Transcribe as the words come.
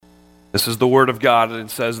This is the word of God, and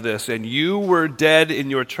it says this, "And you were dead in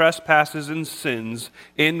your trespasses and sins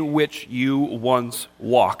in which you once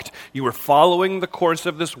walked. You were following the course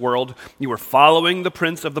of this world. You were following the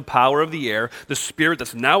prince of the power of the air, the spirit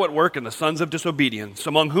that's now at work in the sons of disobedience,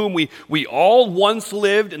 among whom we all once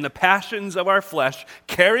lived in the passions of our flesh,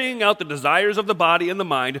 carrying out the desires of the body and the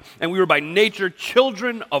mind, and we were by nature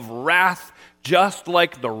children of wrath, just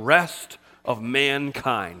like the rest of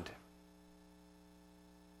mankind.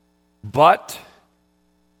 But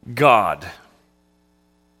God,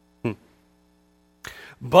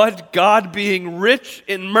 being rich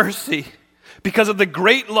in mercy, because of the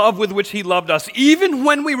great love with which he loved us, even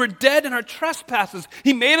when we were dead in our trespasses,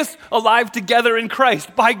 he made us alive together in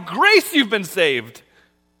Christ. By grace you've been saved.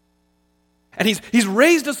 And he's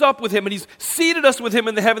raised us up with him, and he's seated us with him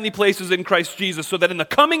in the heavenly places in Christ Jesus, so that in the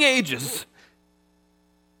coming ages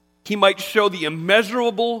he might show the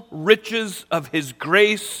immeasurable riches of his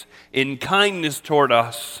grace in kindness toward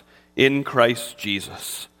us in Christ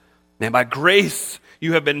Jesus. And by grace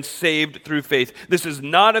you have been saved through faith. This is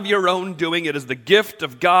not of your own doing. It is the gift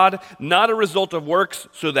of God, not a result of works,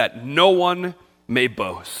 so that no one may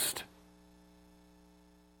boast."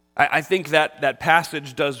 I think that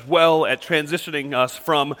passage does well at transitioning us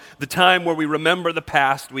from the time where we remember the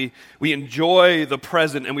past, we enjoy the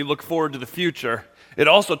present, and we look forward to the future. It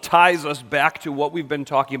also ties us back to what we've been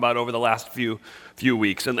talking about over the last few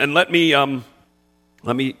weeks. And let me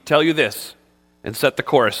tell you this and set the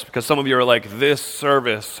course, because some of you are like, this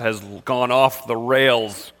service has gone off the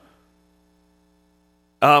rails.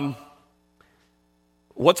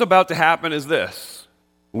 What's about to happen is this.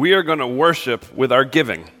 We are going to worship with our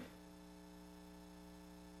giving.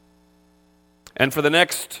 And for the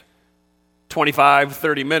next 25,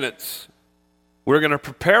 30 minutes, we're going to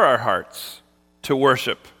prepare our hearts to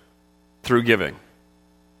worship through giving.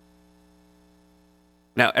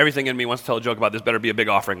 Now, everything in me wants to tell a joke about this better be a big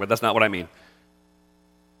offering, but that's not what I mean.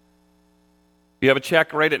 If you have a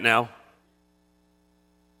check, write it now.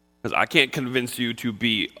 Because I can't convince you to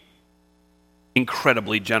be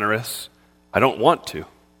incredibly generous. I don't want to.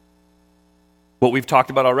 What we've talked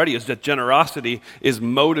about already is that generosity is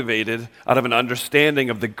motivated out of an understanding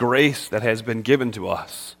of the grace that has been given to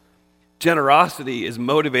us. Generosity is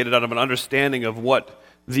motivated out of an understanding of what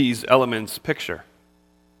these elements picture.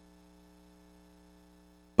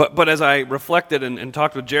 But as I reflected and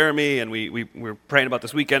talked with Jeremy, and we were praying about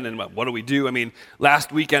this weekend and what do we do? I mean,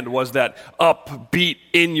 last weekend was that upbeat,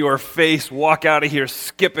 in-your-face, walk-out-of-here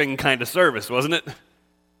skipping kind of service, wasn't it?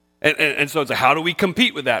 And so it's like, how do we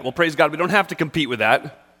compete with that? Well, praise God, we don't have to compete with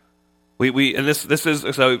that. This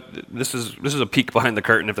is a peek behind the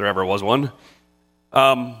curtain if there ever was one.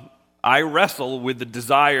 I wrestle with the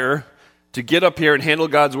desire to get up here and handle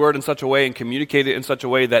God's word in such a way and communicate it in such a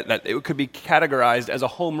way that it could be categorized as a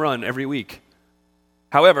home run every week.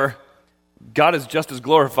 However, God is just as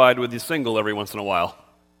glorified with the single every once in a while.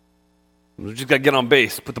 We just got to get on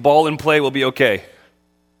base. Put the ball in play, we'll be okay.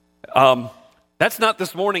 That's not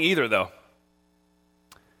this morning either, though.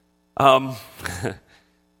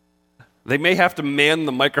 They may have to man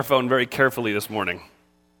the microphone very carefully this morning.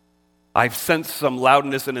 I've sensed some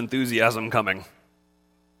loudness and enthusiasm coming.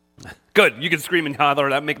 Good, you can scream and holler.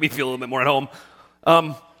 That make me feel a little bit more at home.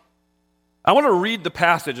 I want to read the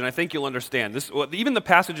passage, and I think you'll understand. Even the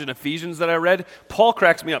passage in Ephesians that I read, Paul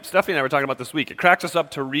cracks me up. Stephanie and I were talking about this week. It cracks us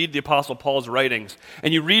up to read the Apostle Paul's writings.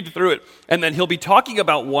 And you read through it, and then he'll be talking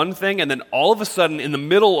about one thing, and then all of a sudden, in the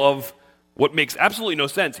middle of what makes absolutely no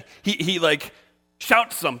sense, he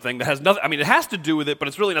shouts something that has nothing. I mean, it has to do with it, but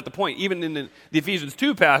it's really not the point. Even in the Ephesians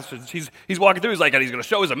 2 passage, he's walking through, he's like, and he's going to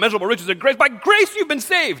show his immeasurable riches and grace. By grace you've been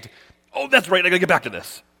saved. Oh, that's right, I got to get back to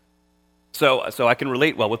this. So I can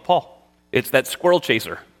relate well with Paul. It's that squirrel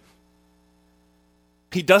chaser.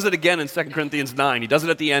 He does it again in 2 Corinthians 9. He does it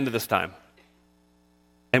at the end of this time.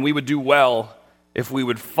 And we would do well if we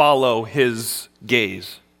would follow his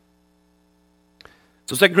gaze.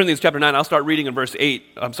 So 2 Corinthians chapter 9, I'll start reading in verse 8.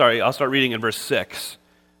 I'll start reading in verse 6.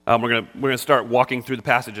 We're going to start walking through the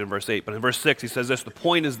passage in verse 8. But in verse 6, he says this, the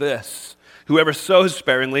point is this. Whoever sows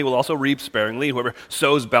sparingly will also reap sparingly. Whoever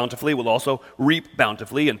sows bountifully will also reap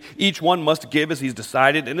bountifully. And each one must give as he's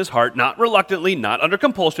decided in his heart, not reluctantly, not under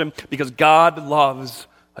compulsion, because God loves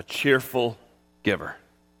a cheerful giver.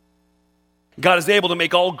 God is able to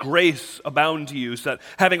make all grace abound to you, so that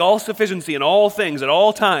having all sufficiency in all things at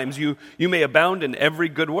all times, you may abound in every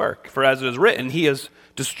good work. For as it is written, he has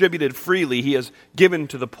distributed freely, he has given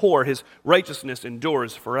to the poor, his righteousness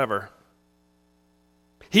endures forever.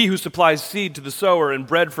 He who supplies seed to the sower and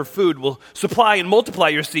bread for food will supply and multiply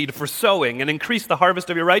your seed for sowing and increase the harvest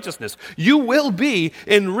of your righteousness. You will be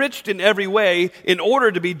enriched in every way in order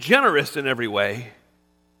to be generous in every way,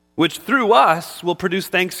 which through us will produce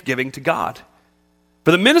thanksgiving to God.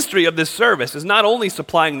 For the ministry of this service is not only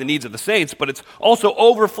supplying the needs of the saints, but it's also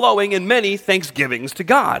overflowing in many thanksgivings to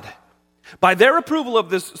God. By their approval of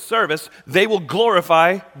this service, they will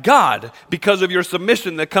glorify God because of your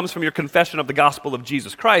submission that comes from your confession of the gospel of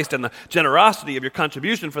Jesus Christ and the generosity of your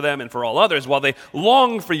contribution for them and for all others, while they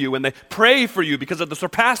long for you and they pray for you because of the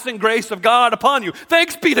surpassing grace of God upon you.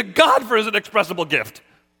 Thanks be to God for his inexpressible gift.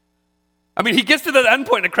 I mean, he gets to that end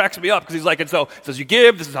point and it cracks me up because he's like, and so as you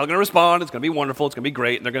give, this is how I'm going to respond. It's going to be wonderful. It's going to be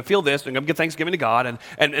great. And they're going to feel this. They're going to give thanksgiving to God.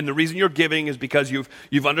 And the reason you're giving is because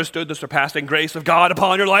you've understood the surpassing grace of God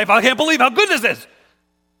upon your life. I can't believe how good this is.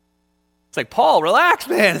 It's like, Paul, relax,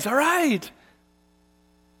 man. It's all right.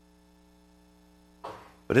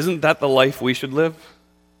 But isn't that the life we should live?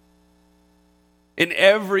 In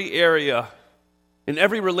every area, in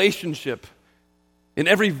every relationship, in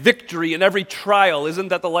every victory, in every trial, isn't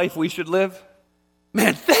that the life we should live?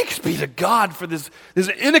 Man, thanks be to God for this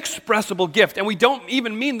inexpressible gift. And we don't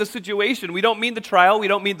even mean the situation. We don't mean the trial. We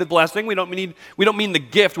don't mean the blessing. We don't mean the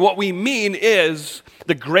gift. What we mean is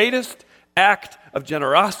the greatest act of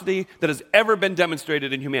generosity that has ever been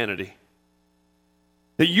demonstrated in humanity.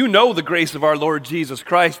 That you know the grace of our Lord Jesus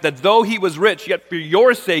Christ, that though he was rich, yet for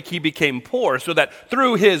your sake he became poor, so that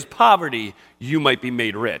through his poverty you might be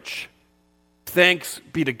made rich. Thanks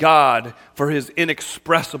be to God for his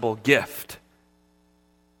inexpressible gift.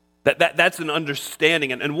 That's an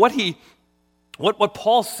understanding. And what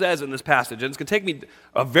Paul says in this passage, and it's going to take me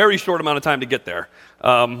a very short amount of time to get there,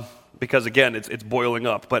 because again, it's boiling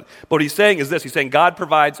up. But what he's saying is this. He's saying God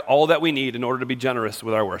provides all that we need in order to be generous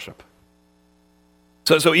with our worship.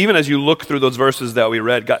 So even as you look through those verses that we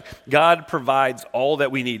read, God provides all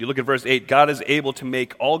that we need. You look at verse 8, God is able to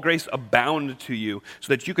make all grace abound to you so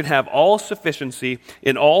that you can have all sufficiency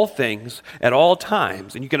in all things at all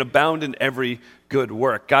times, and you can abound in every good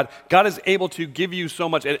work. God is able to give you so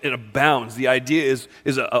much, it abounds. The idea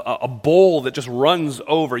is a bowl that just runs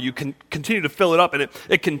over. You can continue to fill it up, and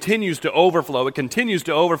it continues to overflow. It continues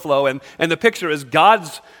to overflow, and the picture is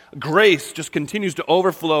God's grace just continues to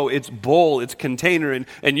overflow its bowl, its container,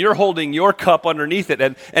 and you're holding your cup underneath it,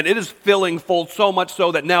 and it is filling full so much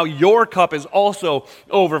so that now your cup is also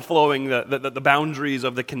overflowing the boundaries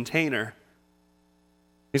of the container.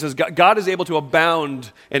 He says God is able to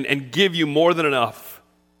abound and give you more than enough.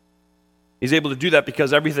 He's able to do that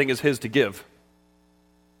because everything is his to give.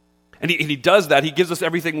 And he does that. He gives us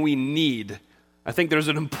everything we need. I think there's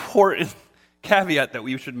an important caveat that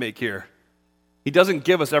we should make here. He doesn't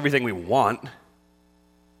give us everything we want,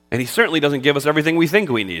 and he certainly doesn't give us everything we think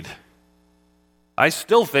we need. I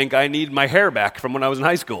still think I need my hair back from when I was in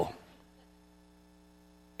high school.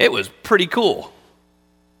 It was pretty cool.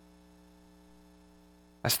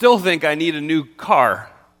 I still think I need a new car.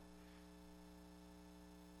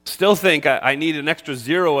 Still think I need an extra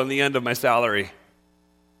zero on the end of my salary.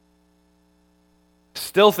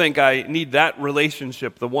 Still think I need that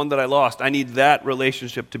relationship, the one that I lost. I need that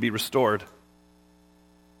relationship to be restored.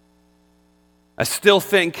 I still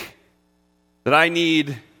think that I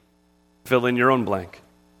need, fill in your own blank.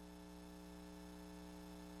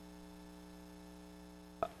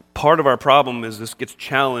 Part of our problem is this gets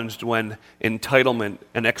challenged when entitlement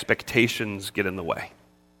and expectations get in the way.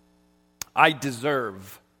 I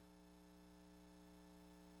deserve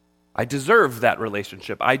that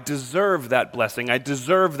relationship. I deserve that blessing. I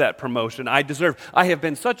deserve that promotion. I have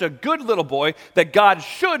been such a good little boy that God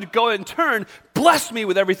should go in turn bless me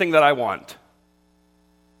with everything that I want.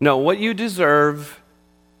 No, what you deserve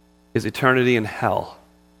is eternity in hell.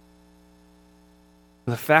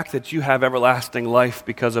 The fact that you have everlasting life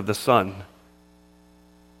because of the Son,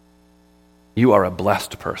 you are a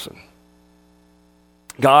blessed person.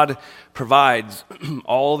 God provides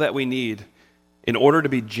all that we need in order to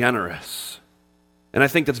be generous. And I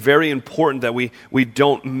think that's very important that we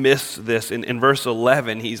don't miss this. In verse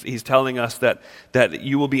 11, he's telling us that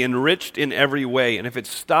you will be enriched in every way. And if it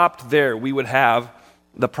stopped there, we would have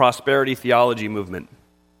the prosperity theology movement.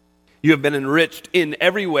 You have been enriched in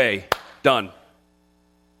every way. Done.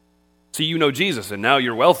 See, you know Jesus, and now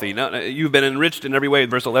you're wealthy. Now, you've been enriched in every way.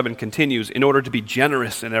 Verse 11 continues, in order to be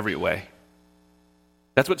generous in every way.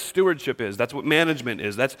 That's what stewardship is. That's what management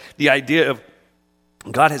is. That's the idea of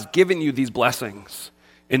God has given you these blessings,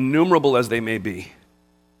 innumerable as they may be,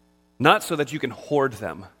 not so that you can hoard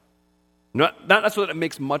them, not so that it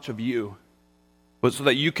makes much of you, but so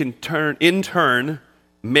that you can in turn,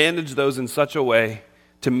 manage those in such a way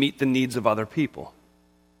to meet the needs of other people.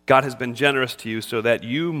 God has been generous to you so that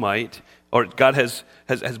you might, or God has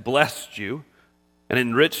blessed you and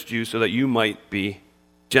enriched you so that you might be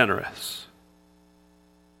generous.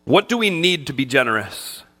 What do we need to be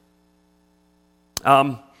generous?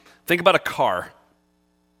 Think about a car.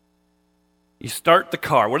 You start the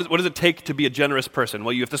car. What does it take to be a generous person?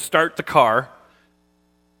 Well, you have to start the car,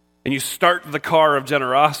 and you start the car of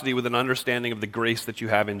generosity with an understanding of the grace that you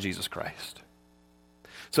have in Jesus Christ.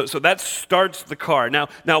 So that starts the car.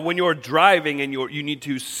 Now when you're driving and you need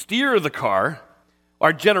to steer the car,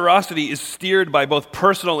 our generosity is steered by both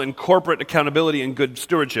personal and corporate accountability and good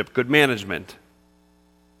stewardship, good management.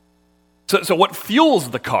 So what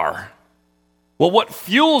fuels the car? Well, what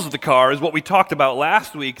fuels the car is what we talked about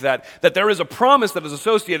last week, that there is a promise that is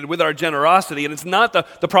associated with our generosity, and it's not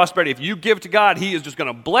the prosperity. If you give to God, He is just going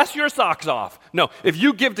to bless your socks off. No, if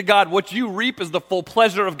you give to God, what you reap is the full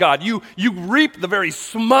pleasure of God. You reap the very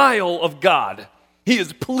smile of God. He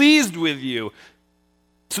is pleased with you.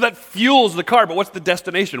 So that fuels the car, but what's the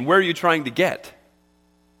destination? Where are you trying to get?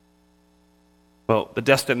 Well, the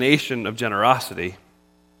destination of generosity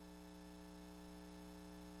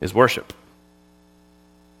is worship.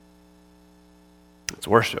 It's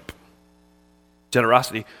worship.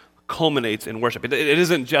 Generosity culminates in worship. It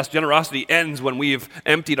isn't just generosity ends when we've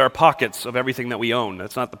emptied our pockets of everything that we own.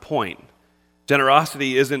 That's not the point.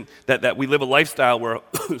 Generosity isn't that we live a lifestyle where,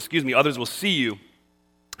 others will see you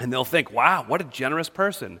and they'll think, wow, what a generous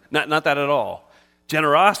person. Not that at all.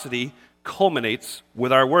 Generosity culminates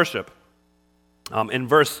with our worship. In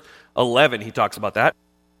verse 11, he talks about that.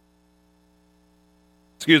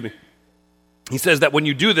 He says that when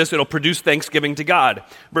you do this, it'll produce thanksgiving to God.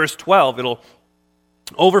 Verse 12, it'll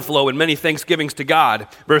overflow in many thanksgivings to God.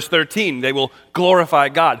 Verse 13, they will glorify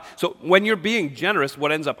God. So when you're being generous,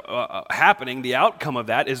 what ends up happening, the outcome of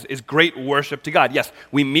that is great worship to God. Yes,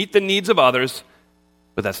 we meet the needs of others,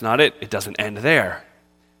 but that's not it. It doesn't end there.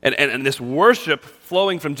 And this worship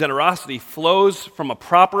flowing from generosity flows from a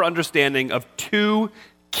proper understanding of two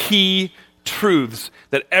key truths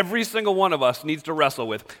that every single one of us needs to wrestle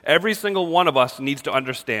with. Every single one of us needs to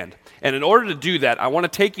understand. And in order to do that, I want to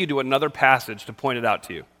take you to another passage to point it out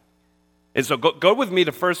to you. And so go with me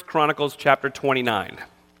to 1 Chronicles chapter 29.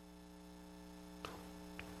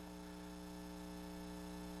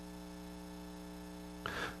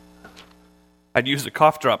 I'd use a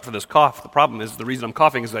cough drop for this cough. The problem is, the reason I'm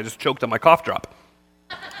coughing is I just choked on my cough drop.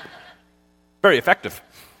 Very effective.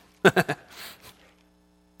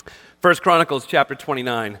 1 Chronicles chapter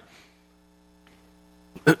 29.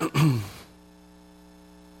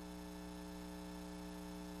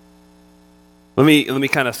 Let me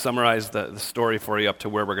kind of summarize the story for you up to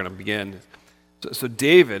where we're going to begin. So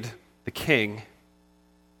David, the king,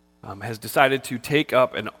 has decided to take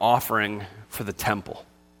up an offering for the temple.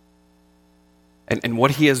 And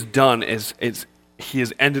what he has done is he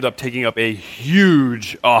has ended up taking up a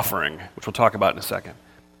huge offering, which we'll talk about in a second.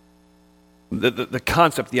 The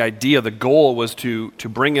concept, the idea, the goal was to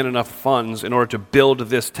bring in enough funds in order to build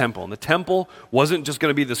this temple. And the temple wasn't just going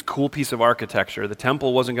to be this cool piece of architecture. The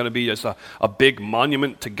temple wasn't going to be just a big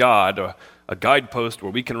monument to God, or a guidepost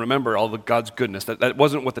where we can remember all of God's goodness. That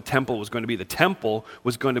wasn't what the temple was going to be. The temple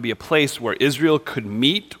was going to be a place where Israel could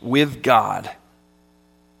meet with God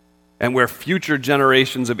and where future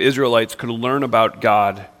generations of Israelites could learn about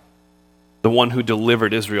God, the one who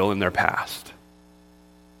delivered Israel in their past.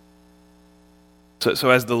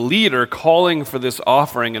 So as the leader calling for this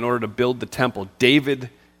offering in order to build the temple,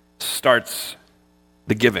 David starts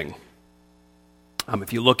the giving.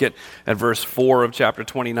 If you look at verse 4 of chapter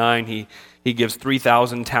 29, he gives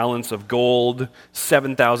 3,000 talents of gold,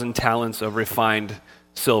 7,000 talents of refined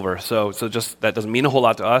silver. So just that doesn't mean a whole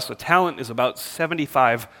lot to us. A talent is about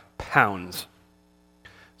 75 pounds.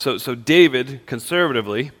 So David,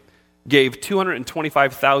 conservatively, gave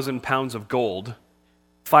 225,000 pounds of gold,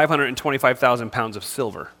 525,000 pounds of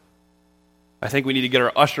silver. I think we need to get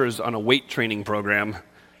our ushers on a weight training program,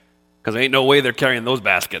 because there ain't no way they're carrying those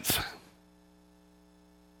baskets.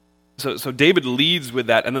 So David leads with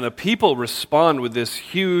that, and then the people respond with this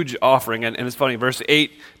huge offering. And it's funny, verse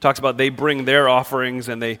 8 talks about they bring their offerings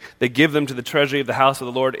and they give them to the treasury of the house of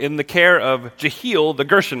the Lord in the care of Jehiel the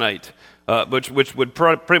Gershonite, which would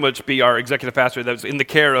pretty much be our executive pastor that was in the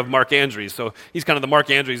care of Mark Andrews. So he's kind of the Mark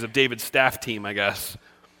Andrews of David's staff team, I guess.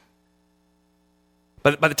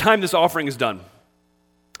 But by the time this offering is done,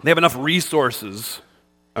 they have enough resources.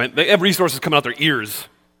 They have resources coming out their ears.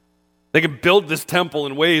 They can build this temple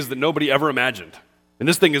in ways that nobody ever imagined. And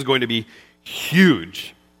this thing is going to be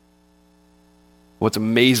huge. What's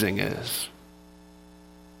amazing is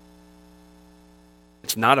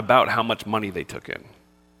it's not about how much money they took in.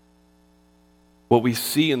 what we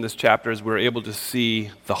see in this chapter is we're able to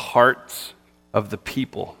see the hearts of the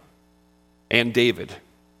people and David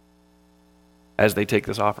as they take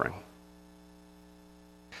this offering.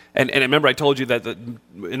 And remember, I told you that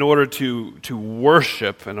in order to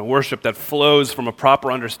worship, and a worship that flows from a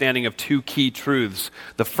proper understanding of two key truths,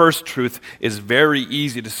 the first truth is very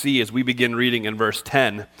easy to see as we begin reading in verse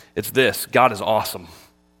 10. It's this: God is awesome.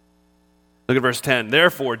 Look at verse 10.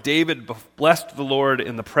 Therefore, David blessed the Lord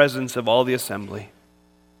in the presence of all the assembly.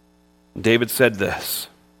 David said this: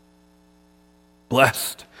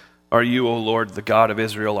 Blessed are you, O Lord, the God of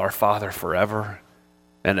Israel, our Father, forever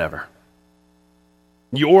and ever.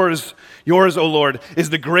 Yours, O Lord, is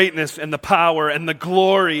the greatness and the power and the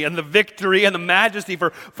glory and the victory and the majesty,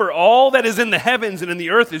 for all that is in the heavens and in the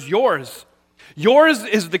earth is yours. Yours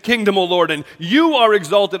is the kingdom, O Lord, and you are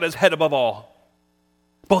exalted as head above all.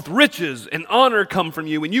 Both riches and honor come from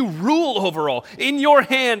you, and you rule over all. In your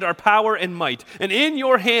hand are power and might, and in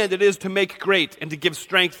your hand it is to make great and to give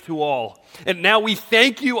strength to all. And now we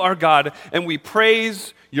thank you, our God, and we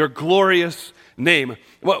praise your glorious name.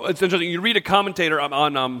 Well, it's interesting. You read a commentator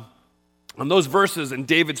on those verses in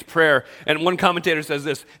David's prayer, and one commentator says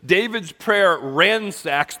this: David's prayer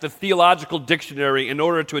ransacks the theological dictionary in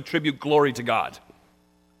order to attribute glory to God.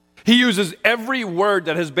 He uses every word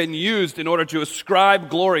that has been used in order to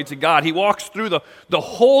ascribe glory to God. He walks through the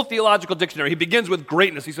whole theological dictionary. He begins with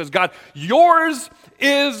greatness. He says, God, yours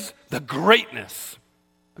is the greatness.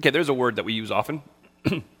 Okay, there's a word that we use often,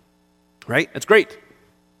 right? It's great.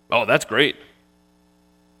 Oh, that's great.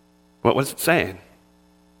 What was it saying?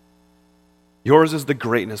 Yours is the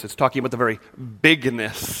greatness. It's talking about the very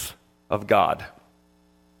bigness of God.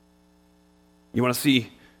 You want to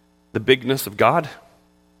see the bigness of God?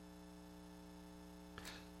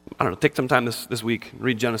 I don't know, take some time this week,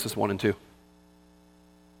 read Genesis 1 and 2.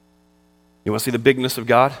 You want to see the bigness of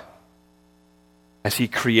God as he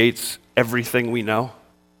creates everything we know?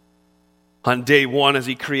 On day 1, as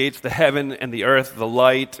he creates the heaven and the earth, the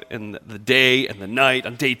light and the day and the night.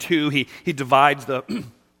 On day 2, he divides the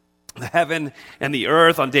heaven and the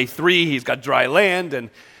earth. On day 3, he's got dry land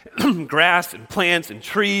and grass and plants and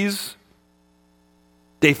trees.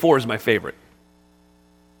 Day 4 is my favorite.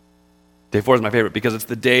 Day 4 is my favorite because it's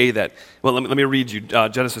the day that, well, let me read you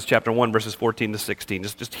Genesis chapter 1, verses 14 to 16.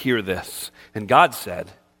 Just hear this. And God said,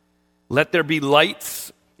 let there be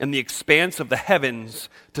lights in the expanse of the heavens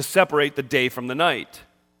to separate the day from the night.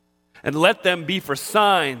 And let them be for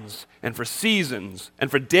signs and for seasons and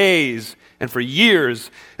for days and for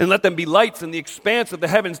years. And let them be lights in the expanse of the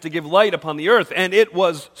heavens to give light upon the earth. And it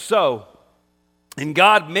was so. And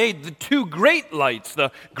God made the two great lights,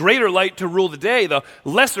 the greater light to rule the day, the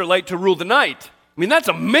lesser light to rule the night. I mean, that's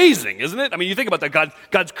amazing, isn't it? I mean, you think about that.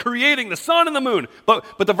 God's creating the sun and the moon. But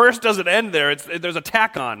the verse doesn't end there. There's a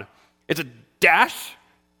tack on. It's a dash.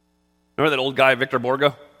 Remember that old guy, Victor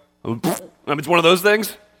Borgo? It's one of those things.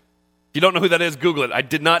 If you don't know who that is, Google it. I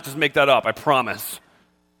did not just make that up, I promise.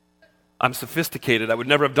 I'm sophisticated. I would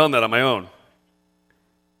never have done that on my own.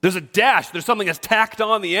 There's a dash. There's something that's tacked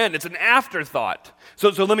on the end. It's an afterthought. So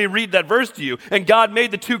let me read that verse to you. And God made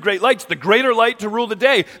the two great lights, the greater light to rule the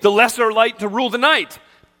day, the lesser light to rule the night,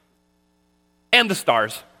 and the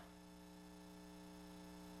stars.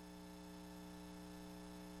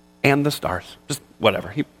 And the stars. Just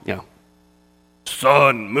whatever.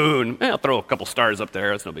 Sun, moon. I'll throw a couple stars up there.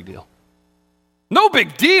 That's no big deal. No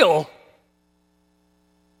big deal?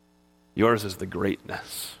 Yours is the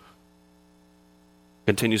greatness.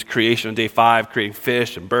 Continues creation on day 5, creating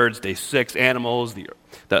fish and birds. Day 6, animals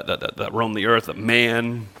that roam the earth,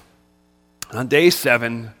 man. On day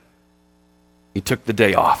 7, he took the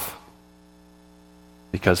day off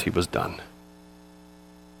because he was done.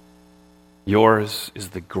 Yours is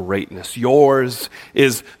the greatness. Yours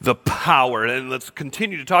is the power. And let's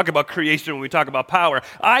continue to talk about creation when we talk about power.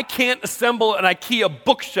 I can't assemble an IKEA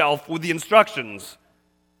bookshelf with the instructions.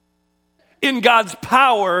 In God's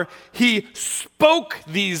power, he spoke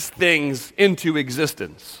these things into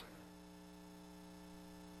existence.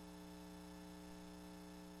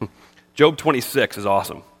 Job 26 is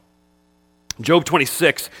awesome. Job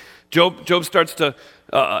 26, Job starts to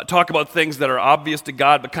talk about things that are obvious to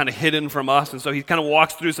God but kind of hidden from us. And so he kind of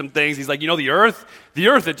walks through some things. He's like, the earth,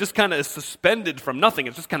 it just kind of is suspended from nothing.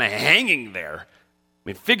 It's just kind of hanging there. I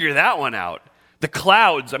mean, figure that one out. The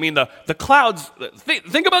clouds, the clouds,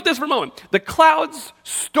 think about this for a moment. The clouds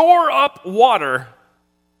store up water,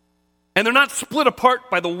 and they're not split apart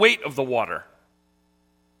by the weight of the water.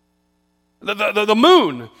 The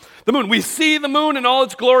moon, we see the moon in all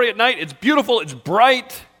its glory at night. It's beautiful, it's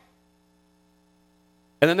bright.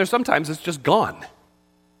 And then sometimes it's just gone.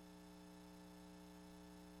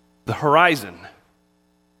 The horizon,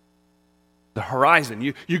 The horizon.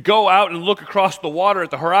 You go out and look across the water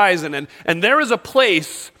at the horizon, and there is a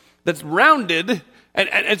place that's rounded, and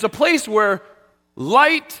it's a place where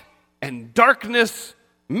light and darkness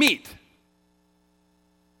meet.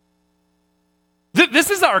 This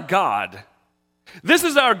is our God. This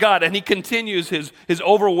is our God, and he continues his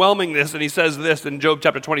overwhelmingness, and he says this in Job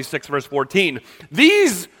chapter 26, verse 14.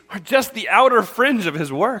 These are just the outer fringe of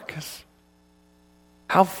his works.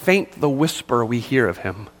 How faint the whisper we hear of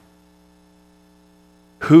him.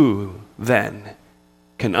 Who then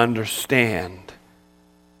can understand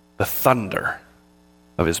the thunder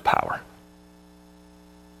of his power?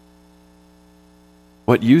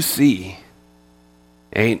 What you see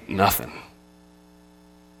ain't nothing.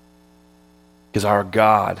 Because our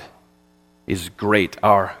God is great.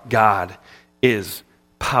 Our God is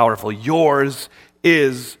powerful. Yours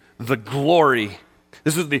is the glory.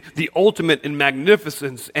 This is the ultimate in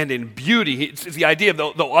magnificence and in beauty. It's the idea of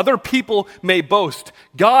though other people may boast,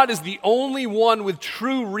 God is the only one with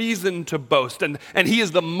true reason to boast. And he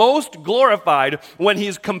is the most glorified when he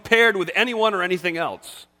is compared with anyone or anything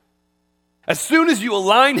else. As soon as you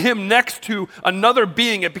align him next to another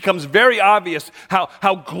being, it becomes very obvious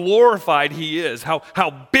how glorified he is,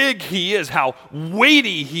 how big he is, how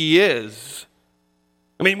weighty he is.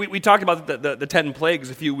 I mean, we talked about the 10 plagues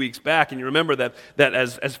a few weeks back, and you remember that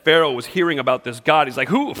as Pharaoh was hearing about this God, he's like,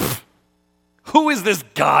 who is this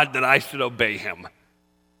God that I should obey him?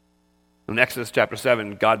 In Exodus chapter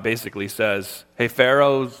 7, God basically says, hey,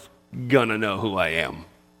 Pharaoh's gonna know who I am.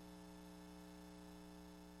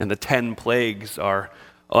 And the 10 plagues are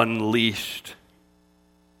unleashed.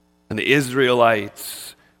 And the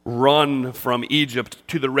Israelites run from Egypt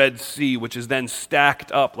to the Red Sea, which is then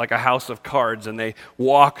stacked up like a house of cards, and they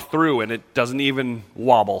walk through, and it doesn't even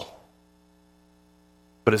wobble.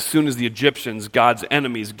 But as soon as the Egyptians, God's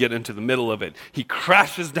enemies, get into the middle of it, he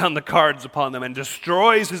crashes down the cards upon them and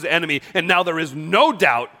destroys his enemy, and now there is no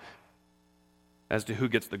doubt as to who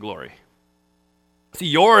gets the glory. See,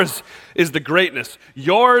 yours is the greatness.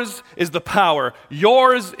 Yours is the power.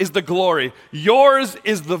 Yours is the glory. Yours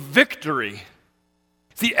is the victory.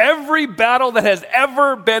 See, every battle that has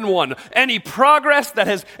ever been won, any progress that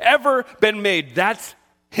has ever been made, that's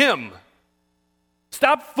him.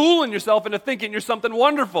 Stop fooling yourself into thinking you're something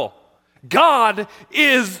wonderful. God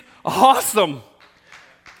is awesome.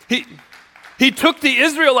 He took the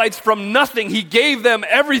Israelites from nothing. He gave them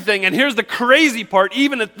everything. And here's the crazy part.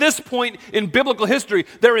 Even at this point in biblical history,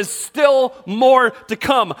 there is still more to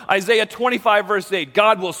come. Isaiah 25, verse 8.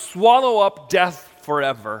 God will swallow up death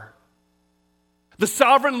forever. The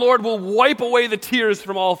sovereign Lord will wipe away the tears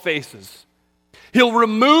from all faces. He'll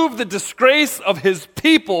remove the disgrace of his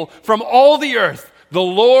people from all the earth. The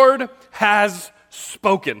Lord has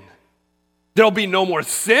spoken. There'll be no more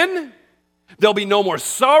sin. There'll be no more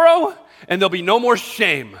sorrow. And there'll be no more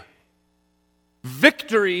shame.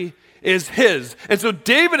 Victory is his. And so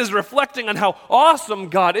David is reflecting on how awesome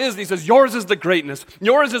God is. And he says, yours is the greatness.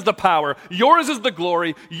 Yours is the power. Yours is the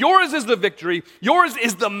glory. Yours is the victory. Yours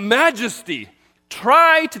is the majesty.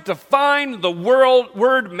 Try to define the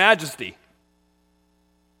word majesty.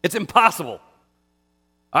 It's impossible.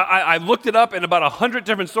 I looked it up in about 100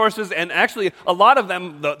 different sources, and actually a lot of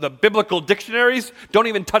them, the biblical dictionaries, don't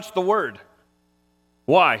even touch the word.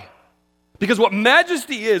 Why? Because what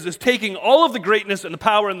majesty is taking all of the greatness and the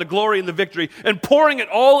power and the glory and the victory and pouring it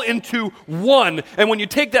all into one. And when you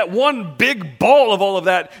take that one big ball of all of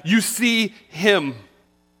that, you see him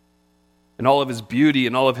in all of his beauty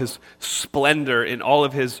and all of his splendor, in all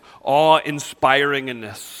of his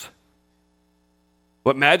awe-inspiringness.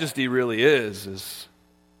 What majesty really is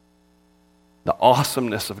the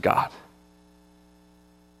awesomeness of God.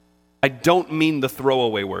 I don't mean the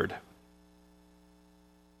throwaway word.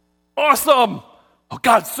 Awesome! Oh,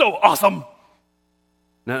 God's so awesome!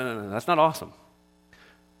 No, that's not awesome.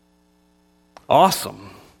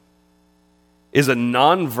 Awesome is a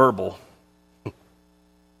nonverbal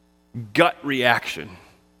gut reaction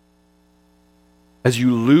as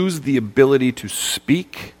you lose the ability to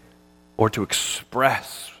speak or to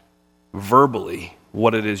express verbally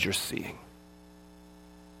what it is you're seeing.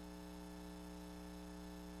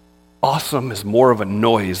 Awesome is more of a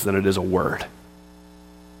noise than it is a word.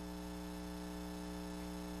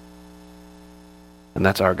 And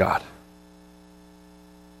that's our God.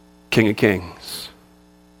 King of kings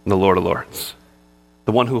and the Lord of lords.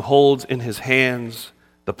 The one who holds in his hands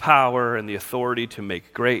the power and the authority to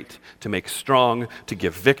make great, to make strong, to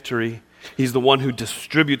give victory. He's the one who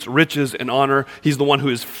distributes riches and honor. He's the one who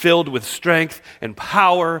is filled with strength and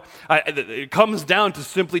power. It comes down to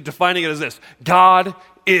simply defining it as this: God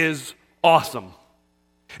is awesome.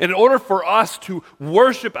 And in order for us to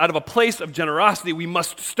worship out of a place of generosity, we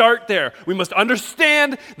must start there. We must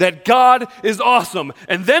understand that God is awesome.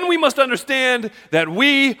 And then we must understand that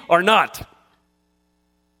we are not.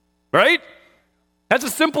 Right? That's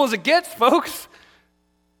as simple as it gets, folks.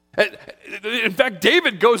 In fact,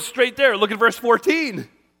 David goes straight there. Look at verse 14.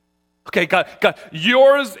 Okay, God,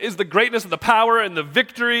 yours is the greatness and the power and the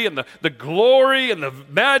victory and the glory and the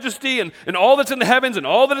majesty and all that's in the heavens and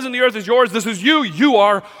all that is in the earth is yours. This is you. You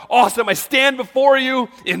are awesome. I stand before you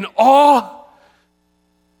in awe.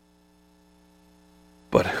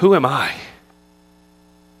 But who am I?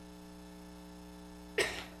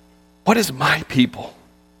 What is my people?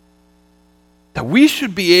 That we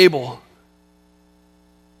should be able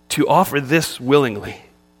to offer this willingly.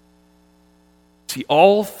 See,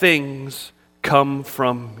 all things come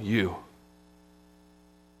from you.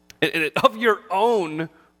 And of your own,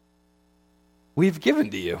 we've given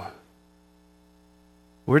to you.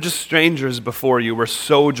 We're just strangers before you. We're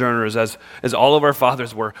sojourners as all of our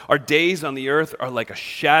fathers were. Our days on the earth are like a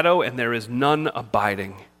shadow, and there is none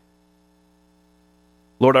abiding.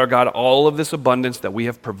 Lord our God, all of this abundance that we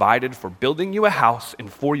have provided for building you a house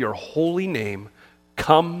and for your holy name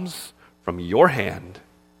comes from your hand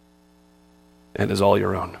and is all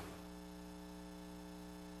your own.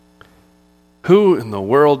 Who in the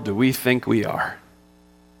world do we think we are?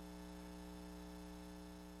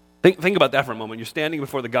 Think about that for a moment. You're standing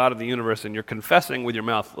before the God of the universe and you're confessing with your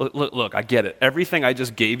mouth, look, I get it. Everything I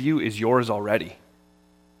just gave you is yours already.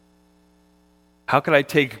 How could I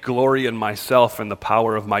take glory in myself and the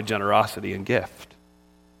power of my generosity and gift?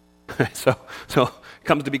 So it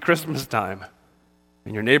comes to be Christmas time,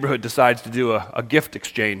 and your neighborhood decides to do a gift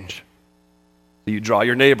exchange. So you draw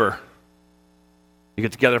your neighbor. You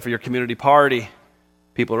get together for your community party.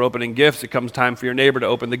 People are opening gifts. It comes time for your neighbor to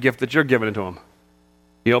open the gift that you're giving to him.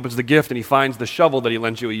 He opens the gift and he finds the shovel that he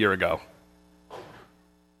lent you a year ago.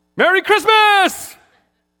 Merry Christmas!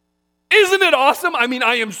 Isn't it awesome? I mean,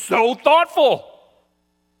 I am so thoughtful.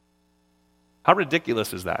 How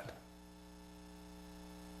ridiculous is that?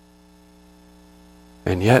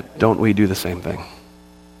 And yet, don't we do the same thing?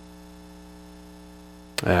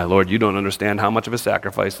 Lord, you don't understand how much of a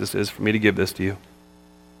sacrifice this is for me to give this to you.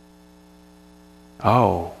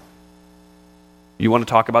 Oh, you want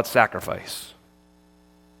to talk about sacrifice?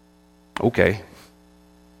 Okay.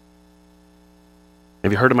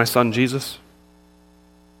 Have you heard of my son Jesus?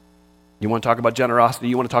 You want to talk about generosity?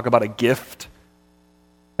 You want to talk about a gift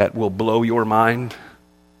that will blow your mind?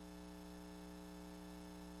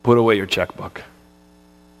 Put away your checkbook.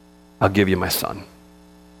 I'll give you my son.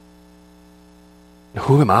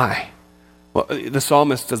 Who am I? Well, the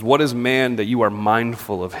psalmist says, what is man that you are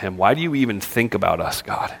mindful of him? Why do you even think about us,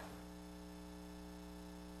 God?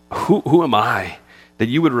 Who am I that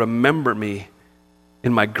you would remember me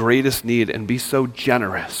in my greatest need and be so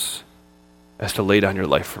generous as to lay down your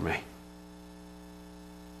life for me?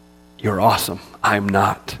 You're awesome. I'm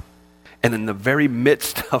not. And in the very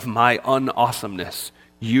midst of my unawesomeness,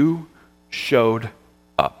 you showed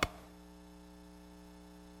up.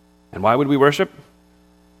 And why would we worship?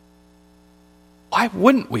 Why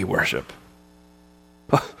wouldn't we worship?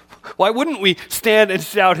 Why wouldn't we stand and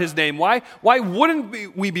shout his name? Why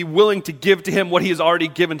wouldn't we be willing to give to him what he has already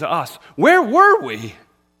given to us? Where were we?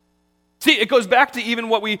 See, it goes back to even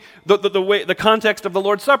what the context of the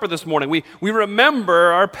Lord's Supper this morning. We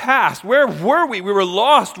remember our past. Where were we? We were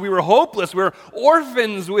lost. We were hopeless. We were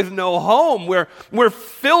orphans with no home. We're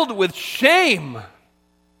filled with shame.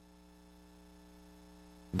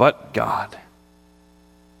 But God,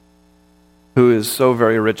 who is so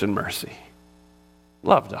very rich in mercy,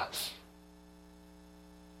 loved us.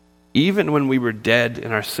 Even when we were dead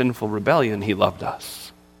in our sinful rebellion, he loved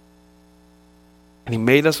us. And he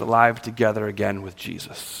made us alive together again with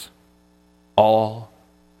Jesus. All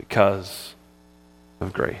because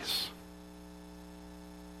of grace.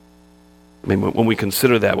 I mean, when we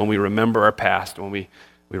consider that, when we remember our past, when we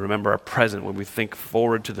remember our present, when we think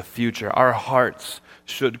forward to the future, our hearts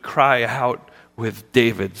should cry out with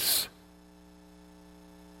David's,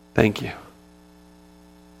 thank you.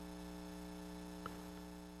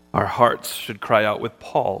 Our hearts should cry out with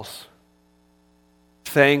Paul's,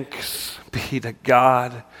 thanks be to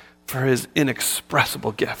God for his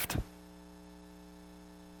inexpressible gift.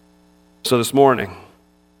 So this morning,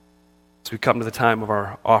 as we come to the time of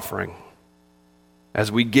our offering,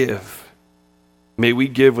 as we give, may we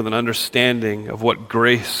give with an understanding of what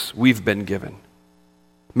grace we've been given.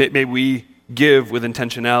 May we give with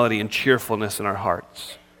intentionality and cheerfulness in our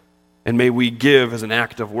hearts. And may we give as an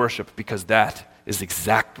act of worship, because that is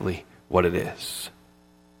exactly what it is.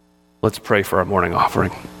 Let's pray for our morning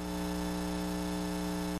offering.